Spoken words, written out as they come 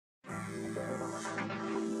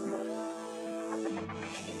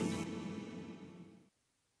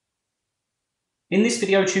In this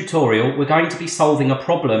video tutorial, we're going to be solving a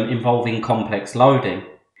problem involving complex loading.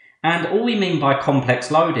 And all we mean by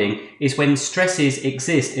complex loading is when stresses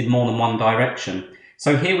exist in more than one direction.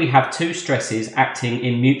 So here we have two stresses acting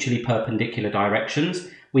in mutually perpendicular directions.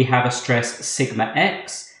 We have a stress sigma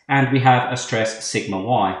x and we have a stress sigma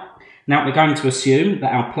y. Now we're going to assume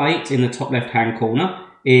that our plate in the top left hand corner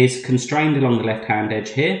is constrained along the left hand edge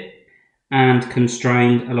here and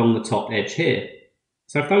constrained along the top edge here.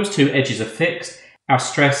 So if those two edges are fixed, our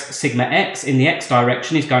stress sigma x in the x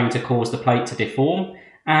direction is going to cause the plate to deform,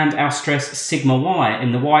 and our stress sigma y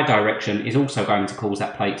in the y direction is also going to cause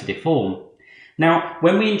that plate to deform. Now,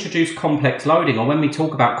 when we introduce complex loading, or when we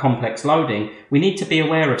talk about complex loading, we need to be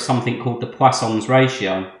aware of something called the Poissons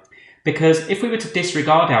Ratio. Because if we were to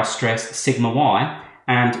disregard our stress sigma y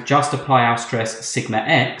and just apply our stress sigma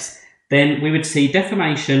x, then we would see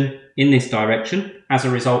deformation in this direction as a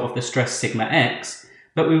result of the stress sigma x,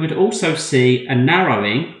 but we would also see a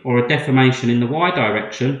narrowing or a deformation in the y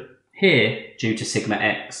direction here due to sigma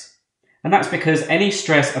x. And that's because any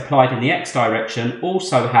stress applied in the x direction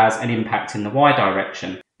also has an impact in the y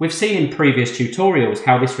direction. We've seen in previous tutorials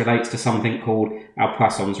how this relates to something called our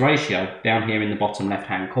Poissons Ratio, down here in the bottom left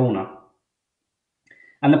hand corner.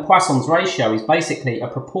 And the Poissons Ratio is basically a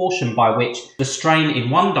proportion by which the strain in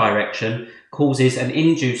one direction causes an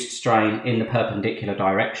induced strain in the perpendicular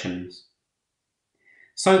directions.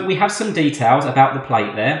 So we have some details about the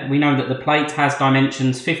plate there. We know that the plate has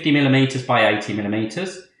dimensions 50mm by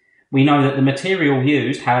 80mm. We know that the material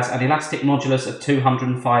used has an elastic modulus of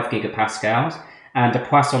 205 gigapascals and a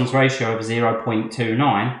Poissons ratio of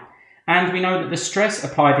 0.29. And we know that the stress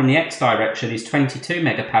applied in the x direction is 22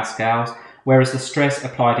 megapascals, whereas the stress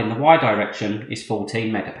applied in the y direction is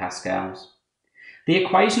 14 megapascals. The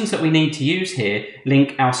equations that we need to use here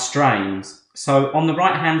link our strains. So on the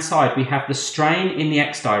right hand side we have the strain in the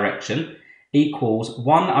x direction equals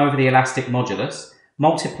 1 over the elastic modulus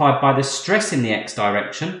multiplied by the stress in the x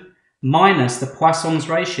direction minus the Poissons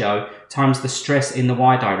ratio times the stress in the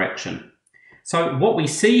y direction. So what we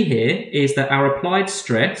see here is that our applied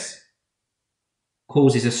stress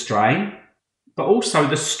causes a strain, but also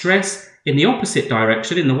the stress in the opposite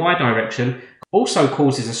direction, in the y direction, also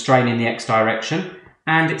causes a strain in the x direction,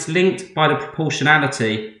 and it's linked by the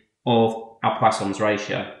proportionality of our Poissons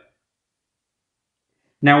ratio.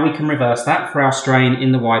 Now we can reverse that for our strain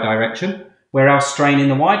in the y direction, where our strain in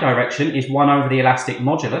the y direction is 1 over the elastic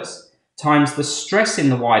modulus times the stress in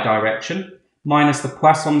the y direction minus the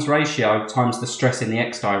Poissons ratio times the stress in the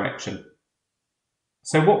x direction.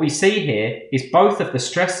 So what we see here is both of the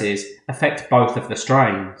stresses affect both of the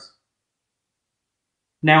strains.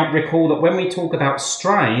 Now recall that when we talk about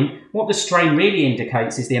strain, what the strain really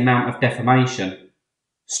indicates is the amount of deformation.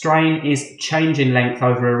 Strain is change in length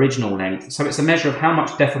over original length, so it's a measure of how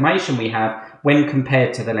much deformation we have when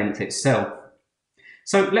compared to the length itself.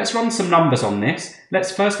 So let's run some numbers on this.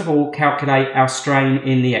 Let's first of all calculate our strain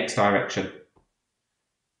in the x direction.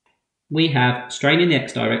 We have strain in the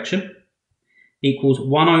x direction equals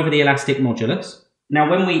 1 over the elastic modulus. Now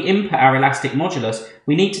when we input our elastic modulus,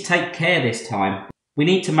 we need to take care this time. We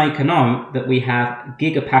need to make a note that we have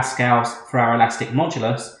gigapascals for our elastic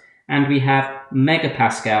modulus and we have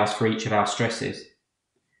megapascals for each of our stresses.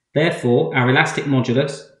 Therefore, our elastic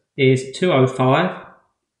modulus is 205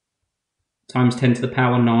 times 10 to the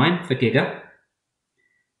power 9 for giga.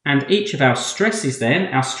 And each of our stresses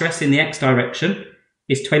then, our stress in the x direction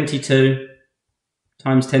is 22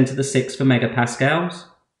 times 10 to the 6 for megapascals,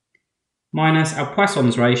 minus our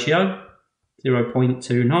Poissons ratio,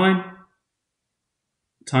 0.29,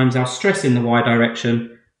 times our stress in the y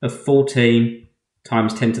direction of 14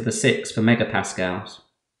 times 10 to the 6 for megapascals.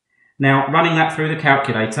 Now, running that through the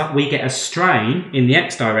calculator, we get a strain in the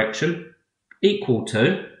x direction equal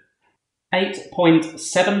to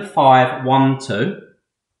 8.7512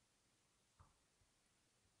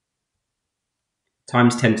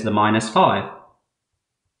 times 10 to the minus 5.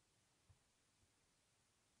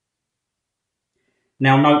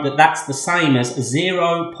 Now note that that's the same as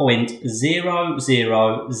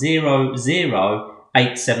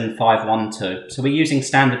 0.0000875512. So we're using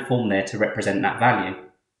standard form there to represent that value.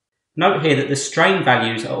 Note here that the strain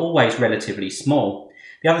values are always relatively small.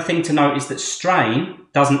 The other thing to note is that strain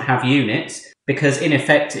doesn't have units because in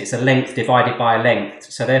effect it's a length divided by a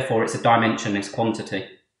length, so therefore it's a dimensionless quantity.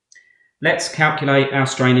 Let's calculate our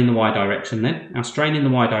strain in the y direction then. Our strain in the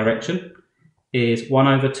y direction is 1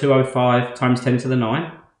 over 205 times 10 to the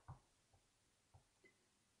 9.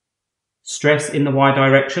 Stress in the y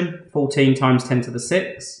direction, 14 times 10 to the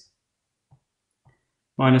 6.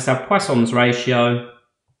 Minus our Poissons ratio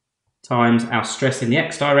times our stress in the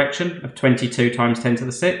x direction of 22 times 10 to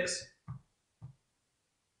the 6.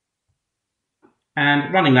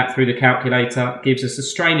 And running that through the calculator gives us a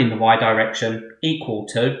strain in the y direction equal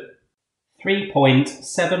to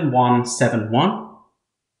 3.7171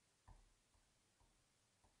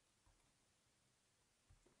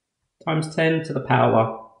 times 10 to the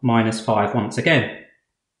power minus 5 once again.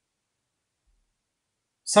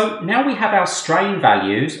 So now we have our strain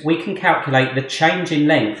values, we can calculate the change in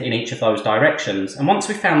length in each of those directions. And once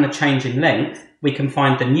we've found the change in length, we can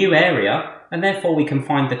find the new area, and therefore we can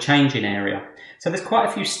find the change in area. So there's quite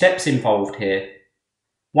a few steps involved here.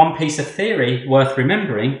 One piece of theory worth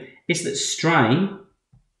remembering is that strain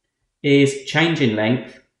is change in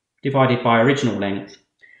length divided by original length.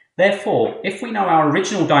 Therefore, if we know our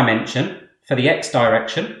original dimension for the x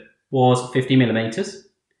direction was 50 millimeters,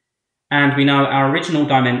 and we know our original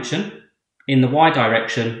dimension in the y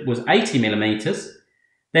direction was 80 millimeters,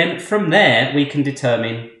 then from there we can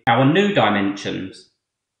determine our new dimensions.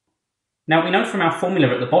 Now we know from our formula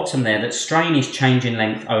at the bottom there that strain is change in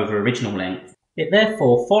length over original length. It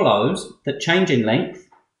therefore follows that change in length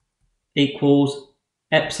equals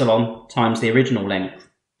epsilon times the original length.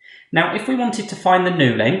 Now if we wanted to find the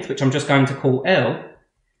new length, which I'm just going to call L,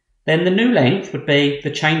 then the new length would be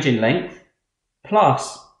the change in length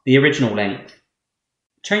plus the original length.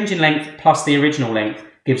 Change in length plus the original length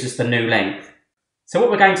gives us the new length. So what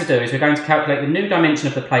we're going to do is we're going to calculate the new dimension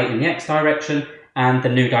of the plate in the x direction and the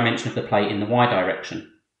new dimension of the plate in the y direction.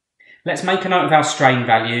 Let's make a note of our strain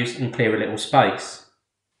values and clear a little space.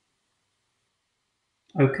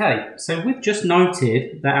 Okay, so we've just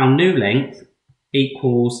noted that our new length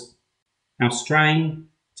equals our strain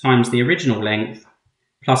times the original length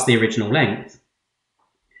plus the original length.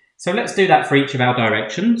 So let's do that for each of our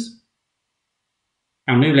directions.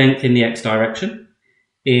 Our new length in the x direction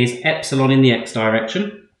is epsilon in the x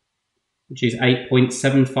direction, which is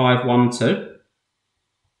 8.7512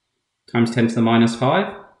 times 10 to the minus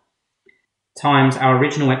 5, times our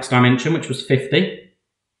original x dimension, which was 50.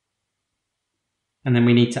 And then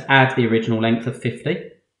we need to add the original length of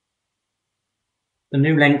 50. The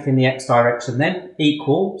new length in the x direction then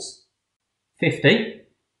equals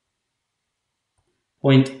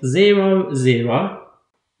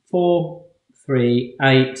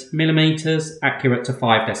 50.00438 millimeters, accurate to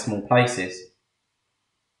 5 decimal places.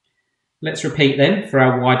 Let's repeat then for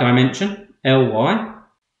our y dimension. Ly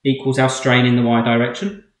equals our strain in the y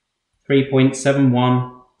direction,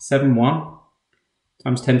 3.7171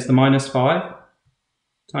 times 10 to the minus 5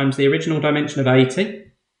 times the original dimension of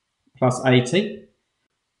 80 plus 80.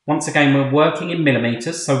 Once again, we're working in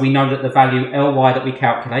millimeters, so we know that the value Ly that we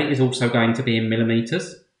calculate is also going to be in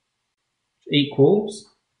millimeters, which equals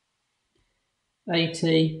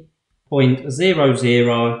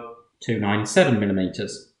 80.00297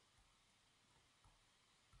 millimeters.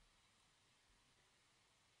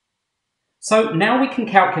 So now we can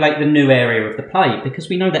calculate the new area of the plate because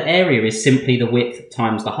we know the area is simply the width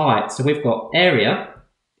times the height. So we've got area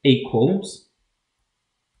equals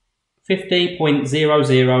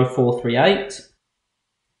 50.00438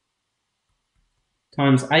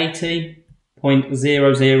 times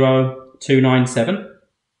 80.00297,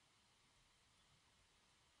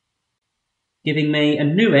 giving me a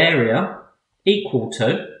new area equal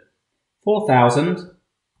to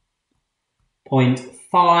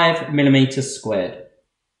 4,000.5 millimeters squared.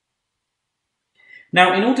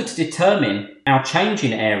 Now, in order to determine our change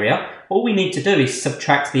in area, all we need to do is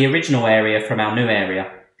subtract the original area from our new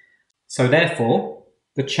area. So therefore,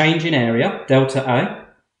 the change in area, delta A,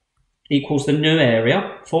 equals the new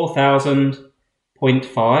area,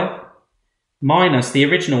 4,000.5, minus the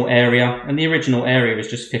original area, and the original area is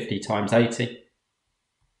just 50 times 80.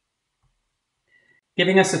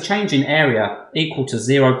 Giving us a change in area equal to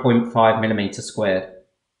 0.5 millimeters squared.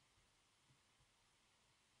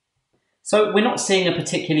 So we're not seeing a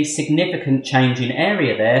particularly significant change in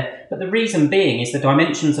area there, but the reason being is the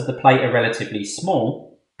dimensions of the plate are relatively small,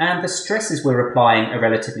 and the stresses we're applying are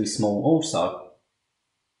relatively small also.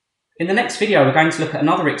 In the next video, we're going to look at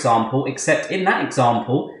another example, except in that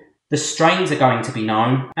example, the strains are going to be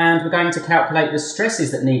known, and we're going to calculate the stresses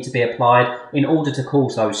that need to be applied in order to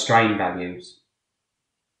cause those strain values.